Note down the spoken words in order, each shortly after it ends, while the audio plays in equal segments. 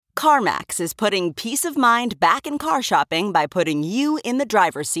CarMax is putting peace of mind back in car shopping by putting you in the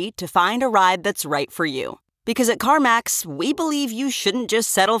driver's seat to find a ride that's right for you. Because at CarMax, we believe you shouldn't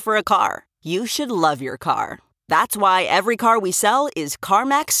just settle for a car. You should love your car. That's why every car we sell is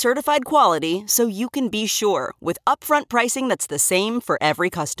CarMax certified quality, so you can be sure with upfront pricing that's the same for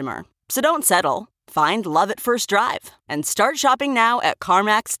every customer. So don't settle. Find love at first drive and start shopping now at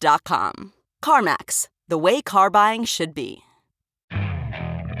CarMax.com. CarMax, the way car buying should be.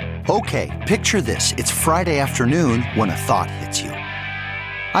 Okay, picture this. It's Friday afternoon when a thought hits you.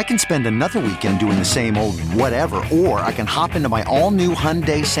 I can spend another weekend doing the same old whatever, or I can hop into my all-new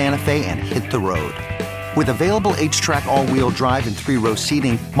Hyundai Santa Fe and hit the road. With available H-Track all-wheel drive and 3-row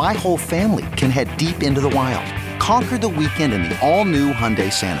seating, my whole family can head deep into the wild. Conquer the weekend in the all-new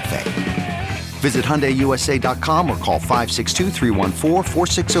Hyundai Santa Fe. Visit HyundaiUSA.com or call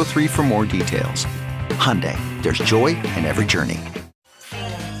 562-314-4603 for more details. Hyundai, there's joy in every journey.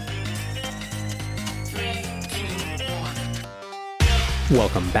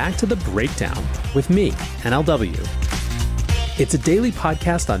 Welcome back to The Breakdown with me, NLW. It's a daily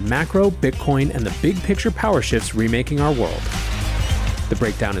podcast on macro, Bitcoin, and the big picture power shifts remaking our world. The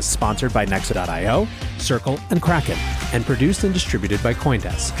Breakdown is sponsored by Nexa.io, Circle, and Kraken, and produced and distributed by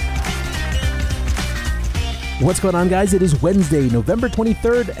CoinDesk. What's going on, guys? It is Wednesday, November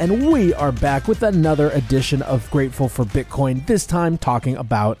 23rd, and we are back with another edition of Grateful for Bitcoin, this time talking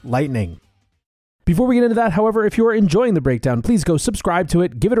about Lightning. Before we get into that, however, if you are enjoying The Breakdown, please go subscribe to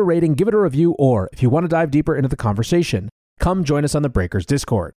it, give it a rating, give it a review, or if you want to dive deeper into the conversation, come join us on the Breakers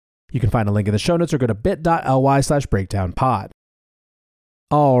Discord. You can find a link in the show notes or go to bit.ly/breakdownpod.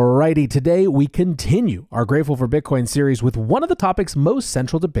 Alrighty, today we continue our Grateful for Bitcoin series with one of the topics most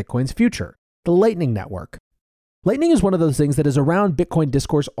central to Bitcoin's future, the Lightning Network. Lightning is one of those things that is around Bitcoin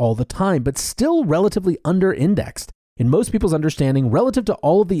discourse all the time, but still relatively under-indexed in most people's understanding relative to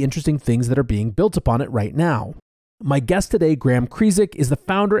all of the interesting things that are being built upon it right now. My guest today, Graham Krizek, is the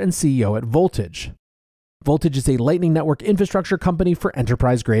founder and CEO at Voltage. Voltage is a Lightning Network infrastructure company for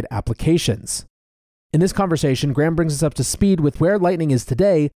enterprise-grade applications. In this conversation, Graham brings us up to speed with where Lightning is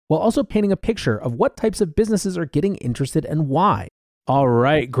today, while also painting a picture of what types of businesses are getting interested and why. All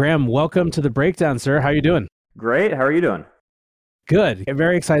right, Graham, welcome to The Breakdown, sir. How are you doing? Great. How are you doing? Good. I'm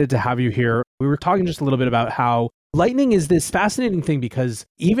very excited to have you here. We were talking just a little bit about how Lightning is this fascinating thing because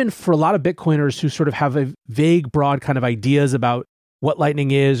even for a lot of Bitcoiners who sort of have a vague, broad kind of ideas about what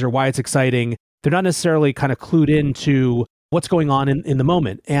Lightning is or why it's exciting, they're not necessarily kind of clued into what's going on in the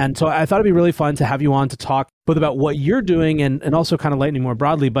moment. And so I thought it'd be really fun to have you on to talk both about what you're doing and also kind of Lightning more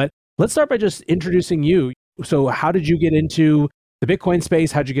broadly. But let's start by just introducing you. So how did you get into the Bitcoin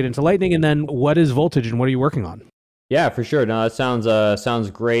space? How'd you get into Lightning? And then what is Voltage and what are you working on? Yeah, for sure. No, that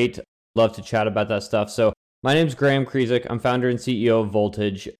sounds great. Love to chat about that stuff. So my name's Graham Krizek. I'm founder and CEO of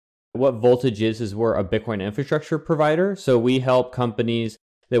Voltage. What Voltage is we're a Bitcoin infrastructure provider. So we help companies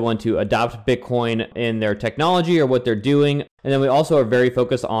that want to adopt Bitcoin in their technology or what they're doing. And then we also are very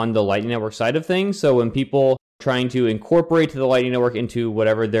focused on the Lightning Network side of things. So when people are trying to incorporate the Lightning Network into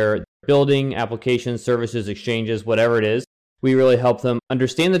whatever they're building, applications, services, exchanges, whatever it is, we really help them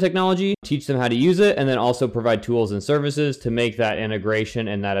understand the technology, teach them how to use it, and then also provide tools and services to make that integration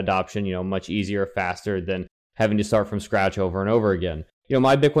and that adoption, much easier, faster than having to start from scratch over and over again.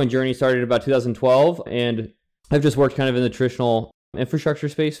 My Bitcoin journey started about 2012, and I've just worked kind of in the traditional infrastructure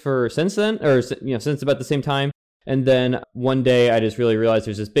space since then, or since about the same time. And then one day I just really realized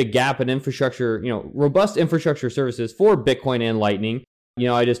there's this big gap in infrastructure, robust infrastructure services for Bitcoin and Lightning.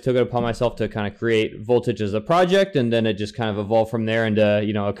 I just took it upon myself to kind of create Voltage as a project, and then it just kind of evolved from there into,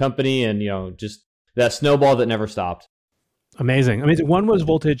 a company and, just that snowball that never stopped. Amazing. When was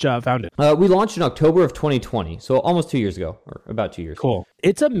Voltage founded? We launched in October of 2020, so almost 2 years ago, or about 2 years. Cool.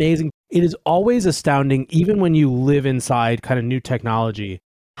 It's amazing. It is always astounding, even when you live inside kind of new technology,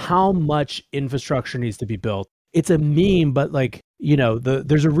 how much infrastructure needs to be built. It's a meme, but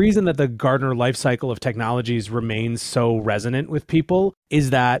there's a reason that the Gartner life cycle of technologies remains so resonant with people is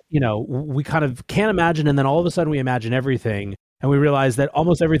that, we kind of can't imagine, and then all of a sudden we imagine everything. And we realize that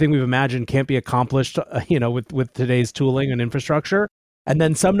almost everything we've imagined can't be accomplished, with today's tooling and infrastructure. And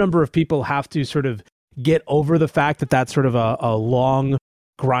then some number of people have to sort of get over the fact that that's sort of a long,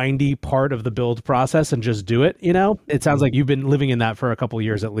 grindy part of the build process and just do it, It sounds like you've been living in that for a couple of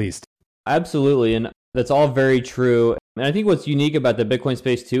years at least. Absolutely. And that's all very true. And I think what's unique about the Bitcoin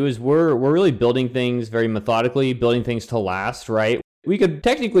space too is we're really building things very methodically, building things to last, right? We could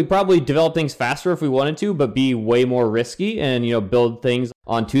technically probably develop things faster if we wanted to, but be way more risky and, build things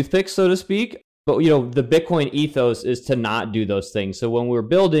on toothpicks, so to speak. But, the Bitcoin ethos is to not do those things. So when we're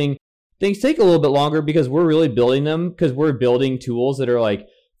building, things take a little bit longer because we're really building them, because we're building tools that are like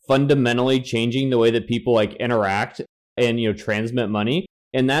fundamentally changing the way that people like interact and, transmit money.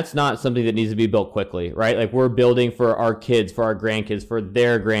 And that's not something that needs to be built quickly, right? Like we're building for our kids, for our grandkids, for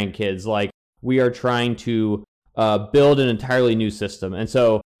their grandkids. Like we are trying to build an entirely new system. And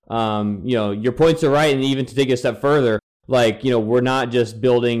so, your points are right. And even to take it a step further, like, we're not just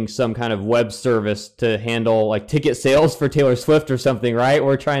building some kind of web service to handle like ticket sales for Taylor Swift or something, right?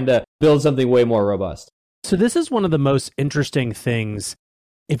 We're trying to build something way more robust. So this is one of the most interesting things.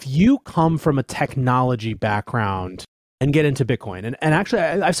 If you come from a technology background and get into Bitcoin, and actually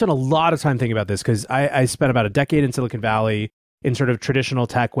I've spent a lot of time thinking about this because I spent about a decade in Silicon Valley in sort of traditional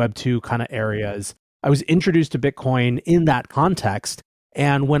tech Web 2 kind of areas. I was introduced to Bitcoin in that context.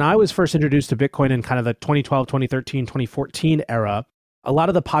 And when I was first introduced to Bitcoin in kind of the 2012, 2013, 2014 era, a lot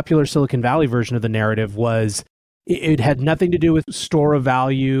of the popular Silicon Valley version of the narrative was it had nothing to do with store of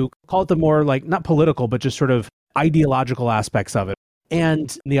value, call it the more like not political, but just sort of ideological aspects of it.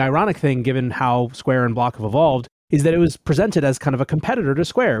 And the ironic thing, given how Square and Block have evolved, is that it was presented as kind of a competitor to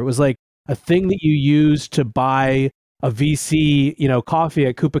Square. It was like a thing that you use to buy a VC, coffee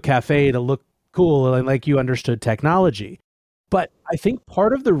at Coupa Cafe to look cool and like you understood technology. But I think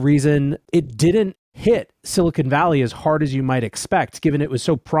part of the reason it didn't hit Silicon Valley as hard as you might expect, given it was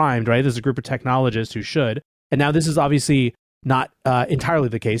so primed, right? There's a group of technologists who should. And now this is obviously not entirely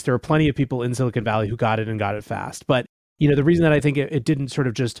the case. There are plenty of people in Silicon Valley who got it and got it fast. But, the reason that I think it didn't sort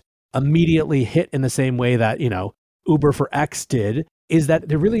of just immediately hit in the same way that, Uber for X did, is that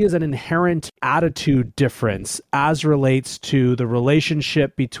there really is an inherent attitude difference as relates to the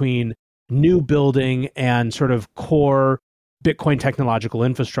relationship between new building and sort of core Bitcoin technological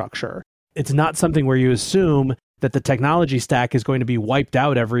infrastructure. It's not something where you assume that the technology stack is going to be wiped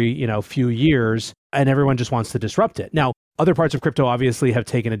out every, few years and everyone just wants to disrupt it. Now, other parts of crypto obviously have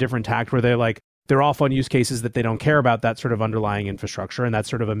taken a different tact where they're off on use cases that they don't care about that sort of underlying infrastructure. And that's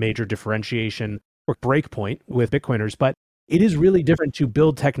sort of a major differentiation or breakpoint with Bitcoiners. But it is really different to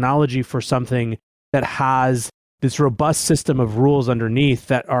build technology for something that has this robust system of rules underneath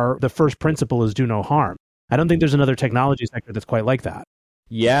that are the first principle is do no harm. I don't think there's another technology sector that's quite like that.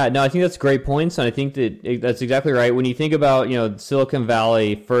 Yeah, no, I think that's great points. And I think that's exactly right. When you think about, Silicon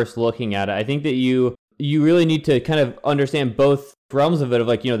Valley first looking at it, I think that you really need to kind of understand both realms of it, of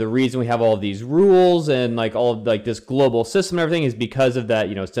like, the reason we have all of these rules and like all of like this global system and everything is because of that,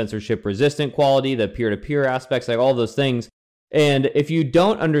 censorship resistant quality, the peer-to-peer aspects, like all those things. And if you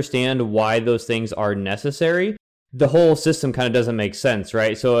don't understand why those things are necessary, the whole system kind of doesn't make sense,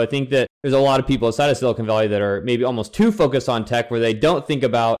 right? So I think that there's a lot of people outside of Silicon Valley that are maybe almost too focused on tech where they don't think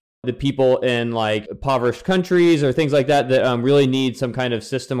about the people in like impoverished countries or things like that really need some kind of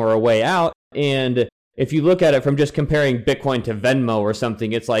system or a way out. And if you look at it from just comparing Bitcoin to Venmo or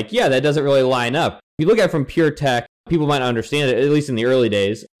something, it's like, yeah, that doesn't really line up. If you look at it from pure tech, people might not understand it, at least in the early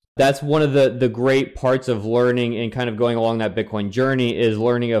days. That's one of the great parts of learning and kind of going along that Bitcoin journey is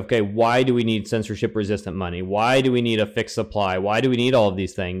learning, okay, why do we need censorship resistant money? Why do we need a fixed supply? Why do we need all of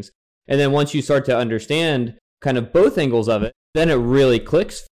these things? And then once you start to understand kind of both angles of it, then it really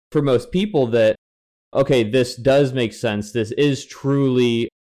clicks for most people that, okay, this does make sense. This is truly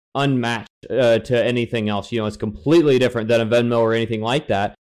unmatched to anything else. It's completely different than a Venmo or anything like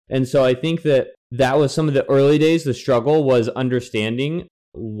that. And so I think that was some of the early days. The struggle was understanding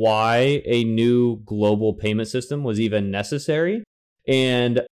why a new global payment system was even necessary.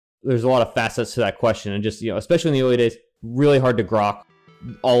 And there's a lot of facets to that question. And just, especially in the early days, really hard to grok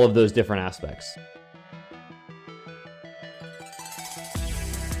all of those different aspects.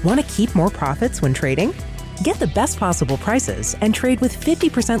 Want to keep more profits when trading? Get the best possible prices and trade with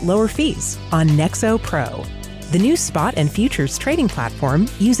 50% lower fees on Nexo Pro. The new spot and futures trading platform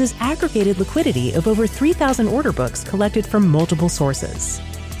uses aggregated liquidity of over 3,000 order books collected from multiple sources.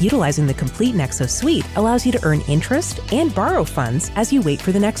 Utilizing the complete Nexo suite allows you to earn interest and borrow funds as you wait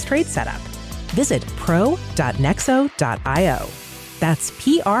for the next trade setup. Visit pro.nexo.io. That's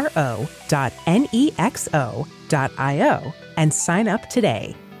pro.nexo.io and sign up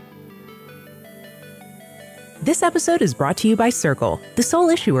today. This episode is brought to you by Circle, the sole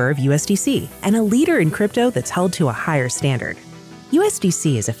issuer of USDC and a leader in crypto that's held to a higher standard.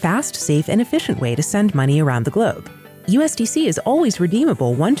 USDC is a fast, safe, and efficient way to send money around the globe. USDC is always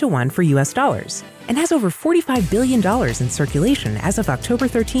redeemable one-to-one for US dollars and has over $45 billion in circulation as of October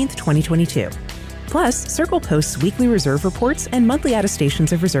 13th, 2022. Plus, Circle posts weekly reserve reports and monthly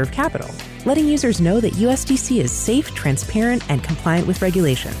attestations of reserve capital, letting users know that USDC is safe, transparent, and compliant with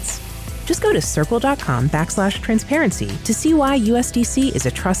regulations. Just go to circle.com/transparency to see why USDC is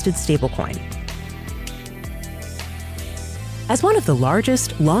a trusted stablecoin. As one of the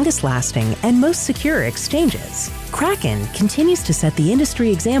largest, longest-lasting, and most secure exchanges, Kraken continues to set the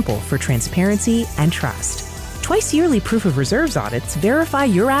industry example for transparency and trust. Twice-yearly proof of reserves audits verify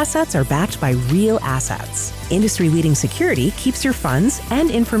your assets are backed by real assets. Industry-leading security keeps your funds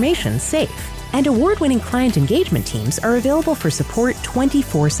and information safe. And award-winning client engagement teams are available for support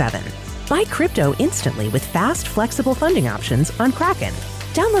 24/7. Buy crypto instantly with fast, flexible funding options on Kraken.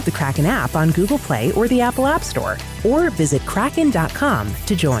 Download the Kraken app on Google Play or the Apple App Store, or visit kraken.com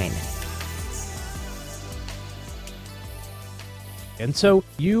to join. And so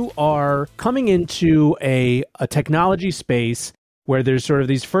you are coming into a technology space where there's sort of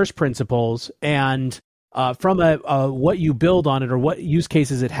these first principles, and from what you build on it or what use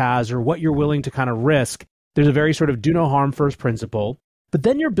cases it has or what you're willing to kind of risk, there's a very sort of do no harm first principle. But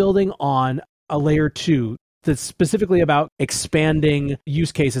then you're building on a layer 2 that's specifically about expanding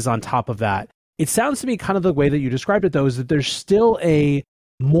use cases on top of that. It sounds to me kind of the way that you described it, though, is that there's still a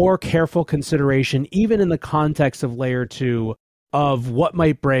more careful consideration, even in the context of layer 2, of what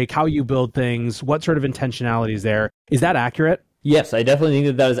might break, how you build things, what sort of intentionality is there. Is that accurate? Yes, I definitely think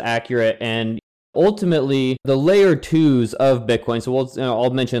that that is accurate. And ultimately, the layer 2s of Bitcoin, so I'll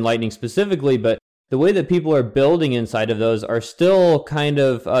mention Lightning specifically, but the way that people are building inside of those are still kind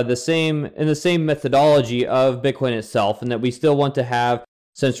of the same methodology of Bitcoin itself, and that we still want to have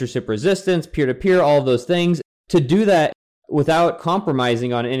censorship resistance, peer-to-peer, all of those things. To do that without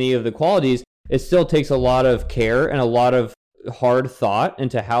compromising on any of the qualities, it still takes a lot of care and a lot of hard thought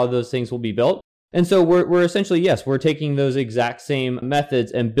into how those things will be built. And so we're essentially, yes, we're taking those exact same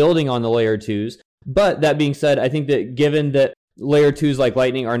methods and building on the layer 2s. But that being said, I think that given that layer 2s like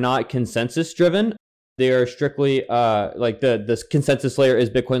Lightning are not consensus driven, they are strictly like the consensus layer is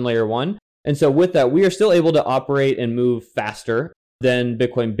Bitcoin layer 1. And so with that, we are still able to operate and move faster than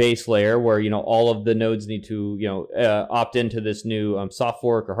Bitcoin base layer, where, you know, all of the nodes need to, opt into this new soft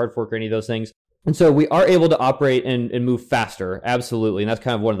fork or hard fork or any of those things. And so we are able to operate and move faster, absolutely. And that's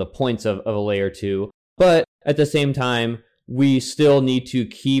kind of one of the points of a layer 2. But at the same time, we still need to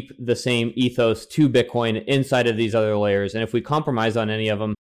keep the same ethos to Bitcoin inside of these other layers. And if we compromise on any of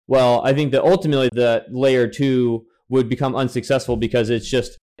them, well, I think that ultimately the layer 2 would become unsuccessful because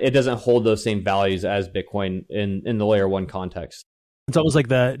it doesn't hold those same values as Bitcoin in the layer 1 context. It's almost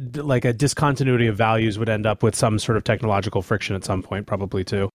like a discontinuity of values would end up with some sort of technological friction at some point, probably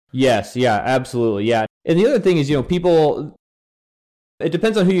too. Yes, yeah, absolutely, yeah. And the other thing is, people, it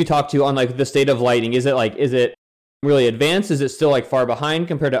depends on who you talk to on like the state of Lightning. Is it really advanced? Is it still like far behind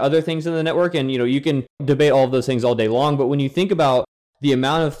compared to other things in the network? And, you can debate all of those things all day long. But when you think about the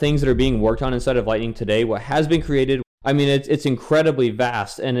amount of things that are being worked on inside of Lightning today, what has been created, I mean, it's incredibly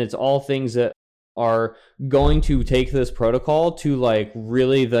vast, and it's all things that are going to take this protocol to like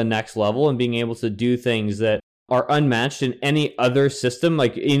really the next level and being able to do things that are unmatched in any other system,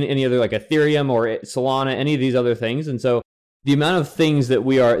 like in any other like Ethereum or Solana, any of these other things. And so the amount of things that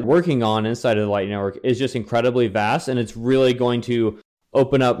we are working on inside of the Lightning Network is just incredibly vast, and it's really going to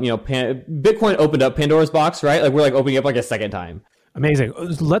open up, Bitcoin opened up Pandora's box, right? Like we're like opening up like a second time. Amazing.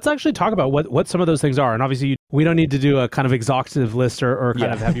 Let's actually talk about what some of those things are. And obviously, we don't need to do a kind of exhaustive list or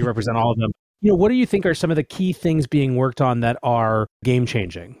kind of have you represent all of them. What do you think are some of the key things being worked on that are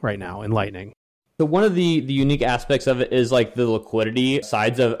game-changing right now in Lightning? So one of the unique aspects of it is like the liquidity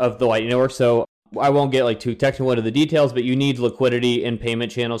sides of the Lightning Network. So I won't get like too technical into the details, but you need liquidity in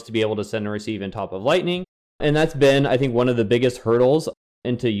payment channels to be able to send and receive on top of Lightning. And that's been, I think, one of the biggest hurdles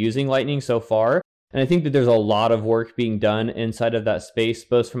into using Lightning so far. And I think that there's a lot of work being done inside of that space,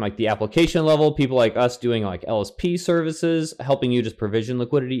 both from like the application level, people like us doing like LSP services, helping you just provision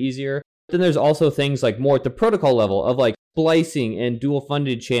liquidity easier. Then there's also things like more at the protocol level of like splicing and dual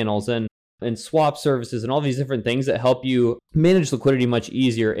funded channels and swap services and all these different things that help you manage liquidity much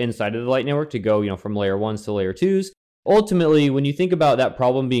easier inside of the Lightning Network to go, from layer 1s to layer 2s. Ultimately, when you think about that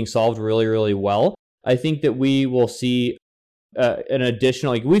problem being solved really, really well, I think that we will see an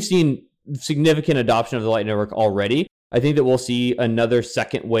additional, we've seen significant adoption of the Lightning Network already. I think that we'll see another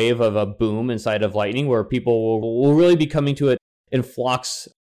second wave of a boom inside of Lightning where people will really be coming to it in flocks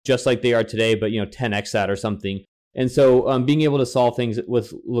just like they are today, but 10x that or something. And so being able to solve things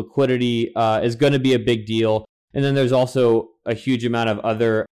with liquidity is going to be a big deal. And then there's also a huge amount of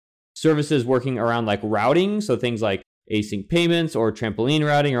other services working around like routing. So things like async payments or trampoline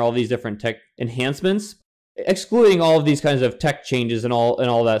routing or all these different tech enhancements. Excluding all of these kinds of tech changes and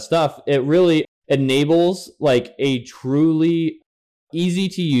all that stuff, it really enables like a truly easy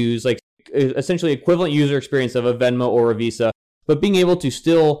to use, like essentially equivalent user experience of a Venmo or a Visa, but being able to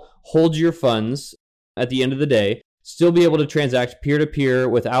still hold your funds at the end of the day, still be able to transact peer-to-peer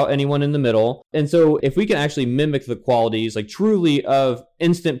without anyone in the middle. And so if we can actually mimic the qualities like truly of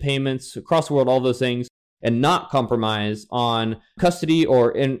instant payments across the world, all those things, and not compromise on custody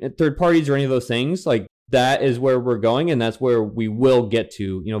or in third parties or any of those things, like that is where we're going. And that's where we will get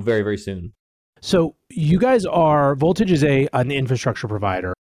to, very, very soon. So you guys Voltage is an infrastructure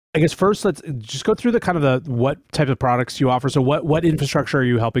provider. I guess first, let's just go through the what type of products you offer. So what infrastructure are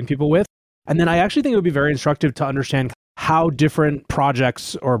you helping people with? And then I actually think it would be very instructive to understand how different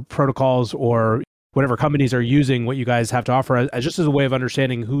projects or protocols or whatever companies are using what you guys have to offer as a way of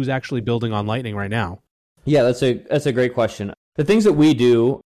understanding who's actually building on Lightning right now. Yeah, that's a great question. The things that we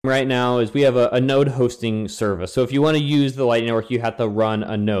do right now is we have a node hosting service. So if you want to use the Lightning Network, you have to run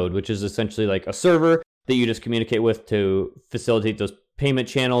a node, which is essentially like a server that you just communicate with to facilitate those payment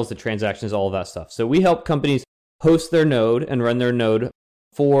channels, the transactions, all of that stuff. So we help companies host their node and run their node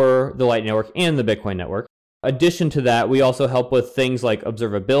for the Lightning Network and the Bitcoin network. Addition to that, we also help with things like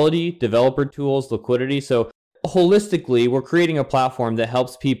observability, developer tools, liquidity. So holistically, we're creating a platform that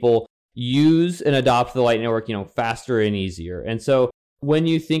helps people use and adopt the Lightning Network, faster and easier. And so when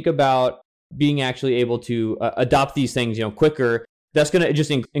you think about being actually able to adopt these things, quicker, that's going to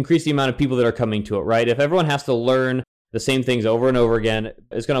just increase the amount of people that are coming to it, right? If everyone has to learn the same things over and over again,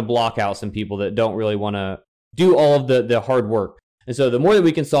 it's going to block out some people that don't really want to do all of the hard work. And so the more that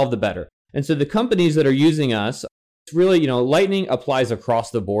we can solve, the better. And so the companies that are using us, it's really, Lightning applies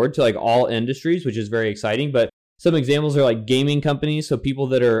across the board to like all industries, which is very exciting. But some examples are like gaming companies. So people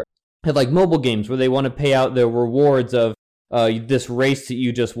that have like mobile games where they want to pay out the rewards of this race that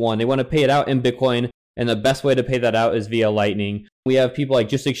you just won. They want to pay it out in Bitcoin. And the best way to pay that out is via Lightning. We have people like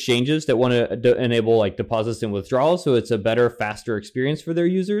just exchanges that want to enable like deposits and withdrawals. So it's a better, faster experience for their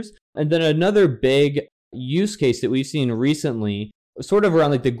users. And then another big use case that we've seen recently, sort of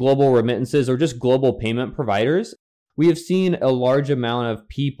around like the global remittances or just global payment providers, we have seen a large amount of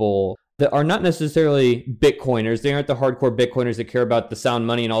people that are not necessarily Bitcoiners. They aren't the hardcore Bitcoiners that care about the sound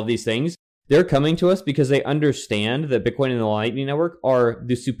money and all these things. They're coming to us because they understand that Bitcoin and the Lightning Network are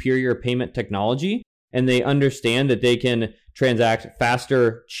the superior payment technology. And they understand that they can transact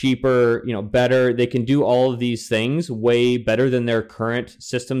faster, cheaper, better. They can do all of these things way better than their current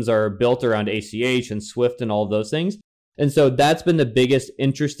systems are built around ACH and Swift and all of those things. And so that's been the biggest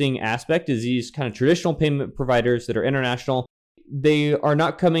interesting aspect is these kind of traditional payment providers that are international. They are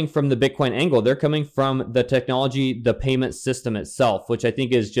not coming from the Bitcoin angle. They're coming from the technology, the payment system itself, which I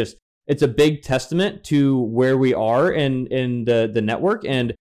think is it's a big testament to where we are in the network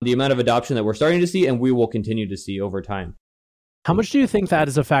and the amount of adoption that we're starting to see and we will continue to see over time. How much do you think that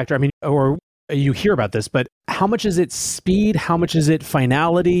is a factor? I mean, or you hear about this, but how much is it speed? How much is it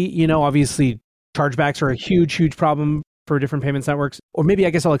finality? Obviously chargebacks are a huge, huge problem for different payments networks. Or maybe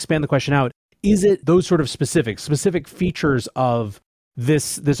I guess I'll expand the question out. Is it those sort of specific features of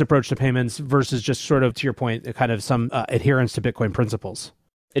this approach to payments versus just sort of, to your point, kind of some adherence to Bitcoin principles?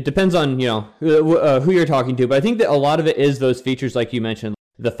 It depends on, who you're talking to. But I think that a lot of it is those features like you mentioned.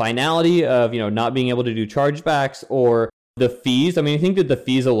 The finality of, not being able to do chargebacks or the fees. I mean, I think that the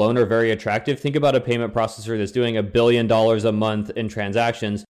fees alone are very attractive. Think about a payment processor that's doing $1 billion a month in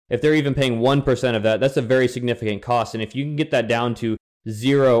transactions. If they're even paying 1% of that, that's a very significant cost. And if you can get that down to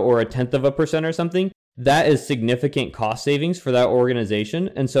 0 or 0.1% or something, that is significant cost savings for that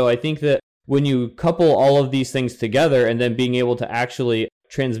organization. And so I think that when you couple all of these things together and then being able to actually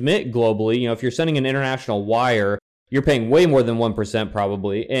transmit globally, if you're sending an international wire, you're paying way more than 1%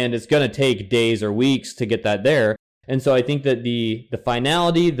 probably, and it's going to take days or weeks to get that there. And so I think that the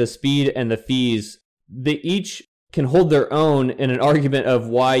finality, the speed, and the fees, they each can hold their own in an argument of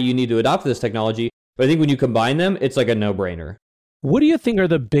why you need to adopt this technology. But I think when you combine them, it's like a no-brainer. What do you think are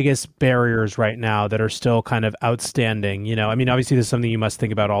the biggest barriers right now that are still kind of outstanding? I mean, obviously this is something you must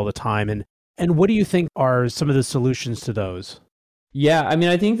think about all the time. And what do you think are some of the solutions to those? Yeah, I mean,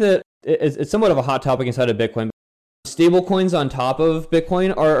 I think that it's somewhat of a hot topic inside of Bitcoin. Stablecoins on top of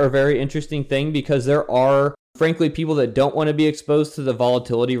Bitcoin are a very interesting thing because there are, frankly, people that don't want to be exposed to the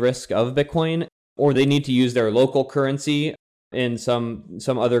volatility risk of Bitcoin, or they need to use their local currency in some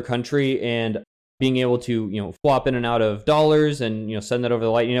other country, and being able to swap in and out of dollars and send that over the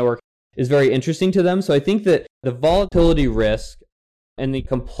Lightning Network is very interesting to them. So I think that the volatility risk and the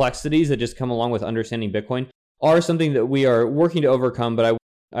complexities that just come along with understanding Bitcoin are something that we are working to overcome, but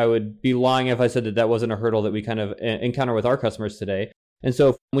I would be lying if I said that wasn't a hurdle that we kind of encounter with our customers today. And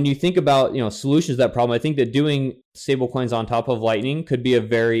so when you think about, solutions to that problem, I think that doing stablecoins on top of Lightning could be a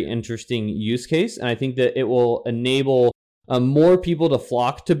very interesting use case. And I think that it will enable more people to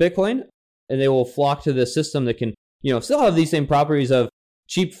flock to Bitcoin, and they will flock to the system that can, still have these same properties of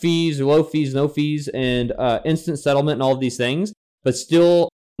cheap fees, low fees, no fees, and instant settlement and all of these things, but still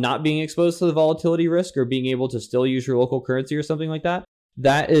not being exposed to the volatility risk or being able to still use your local currency or something like that.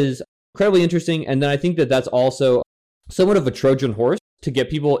 That is incredibly interesting. And then I think that that's also somewhat of a Trojan horse to get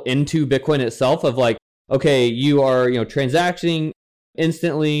people into Bitcoin itself of like, okay, you are, transacting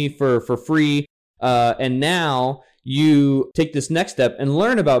instantly for free. And now you take this next step and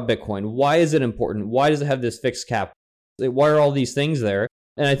learn about Bitcoin. Why is it important? Why does it have this fixed cap? Why are all these things there?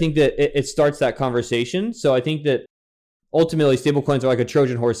 And I think that it starts that conversation. So I think that ultimately stablecoins are like a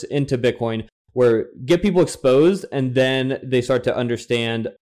Trojan horse into Bitcoin, where get people exposed and then they start to understand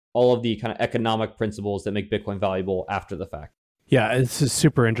all of the kind of economic principles that make Bitcoin valuable after the fact. Yeah, it's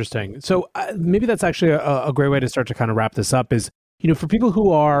super interesting. So maybe that's actually a great way to start to kind of wrap this up is, for people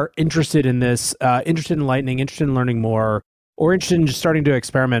who are interested in this, interested in Lightning, interested in learning more, or interested in just starting to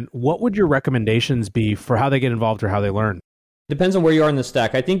experiment, what would your recommendations be for how they get involved or how they learn? Depends on where you are in the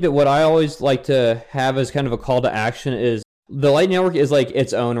stack. I think that what I always like to have as kind of a call to action is the Lightning Network is like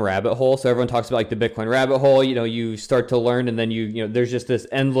its own rabbit hole. So everyone talks about like the Bitcoin rabbit hole. You start to learn and then there's just this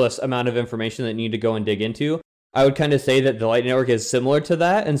endless amount of information that you need to go and dig into. I would kind of say that the Lightning Network is similar to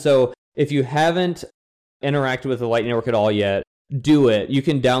that. And so if you haven't interacted with the Lightning Network at all yet, do it. You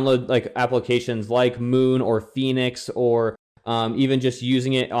can download like applications like Moon or Phoenix or even just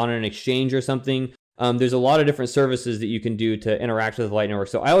using it on an exchange or something. There's a lot of different services that you can do to interact with the Lightning Network.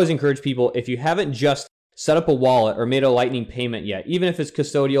 So I always encourage people, if you haven't just set up a wallet or made a Lightning payment yet, even if it's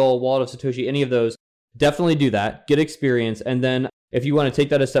custodial, Wallet of Satoshi, any of those, definitely do that. Get experience. And then if you want to take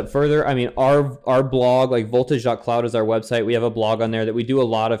that a step further, I mean, our blog, like voltage.cloud is our website. We have a blog on there that we do a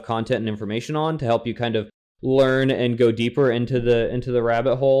lot of content and information on to help you kind of learn and go deeper into the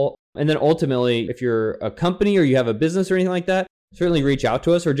rabbit hole. And then ultimately, if you're a company or you have a business or anything like that, certainly reach out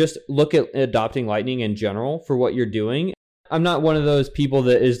to us or just look at adopting Lightning in general for what you're doing. I'm not one of those people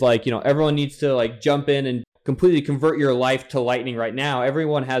that is like, everyone needs to like jump in and completely convert your life to Lightning right now.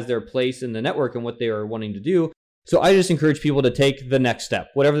 Everyone has their place in the network and what they are wanting to do. So I just encourage people to take the next step,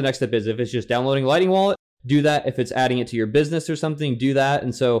 whatever the next step is. If it's just downloading Lightning Wallet, do that. If it's adding it to your business or something, do that.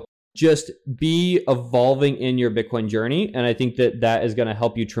 And so just be evolving in your Bitcoin journey. And I think that is going to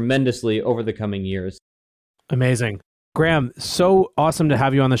help you tremendously over the coming years. Amazing. Graham, so awesome to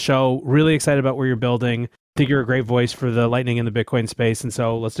have you on the show. Really excited about where you're building. I think you're a great voice for the Lightning and the Bitcoin space. And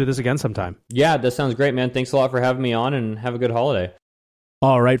so let's do this again sometime. Yeah, that sounds great, man. Thanks a lot for having me on and have a good holiday.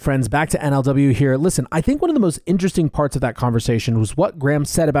 All right, friends, back to NLW here. Listen, I think one of the most interesting parts of that conversation was what Graham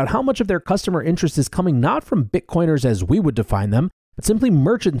said about how much of their customer interest is coming not from Bitcoiners as we would define them, but simply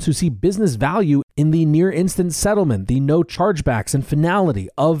merchants who see business value in the near instant settlement, the no chargebacks and finality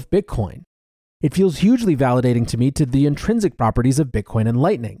of Bitcoin. It feels hugely validating to me to the intrinsic properties of Bitcoin and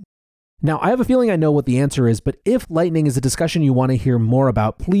Lightning. Now, I have a feeling I know what the answer is, but if Lightning is a discussion you want to hear more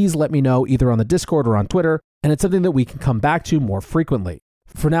about, please let me know either on the Discord or on Twitter, and it's something that we can come back to more frequently.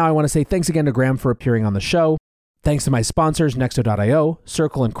 For now, I want to say thanks again to Graham for appearing on the show. Thanks to my sponsors, Nexo.io,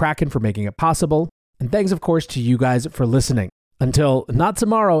 Circle, and Kraken for making it possible. And thanks, of course, to you guys for listening. Until not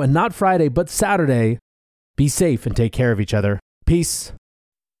tomorrow and not Friday, but Saturday, be safe and take care of each other. Peace.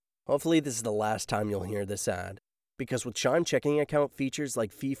 Hopefully this is the last time you'll hear this ad. Because with Chime checking account features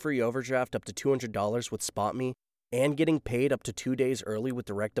like fee-free overdraft up to $200 with SpotMe and getting paid up to 2 days early with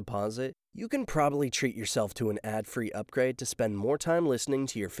direct deposit, you can probably treat yourself to an ad-free upgrade to spend more time listening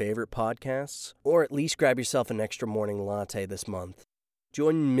to your favorite podcasts, or at least grab yourself an extra morning latte this month.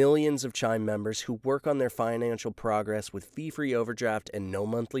 Join millions of Chime members who work on their financial progress with fee-free overdraft and no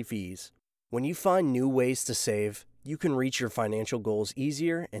monthly fees. When you find new ways to save, you can reach your financial goals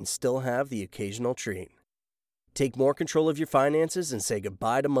easier and still have the occasional treat. Take more control of your finances and say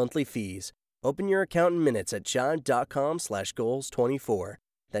goodbye to monthly fees. Open your account in minutes at chime.com/goals24.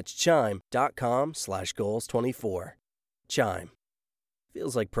 That's chime.com/goals24. Chime.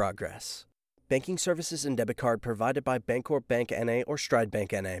 Feels like progress. Banking services and debit card provided by Bancorp Bank N.A. or Stride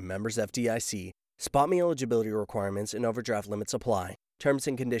Bank N.A. Members FDIC. SpotMe eligibility requirements and overdraft limits apply. Terms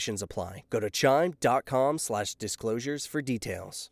and conditions apply. Go to chime.com/disclosures for details.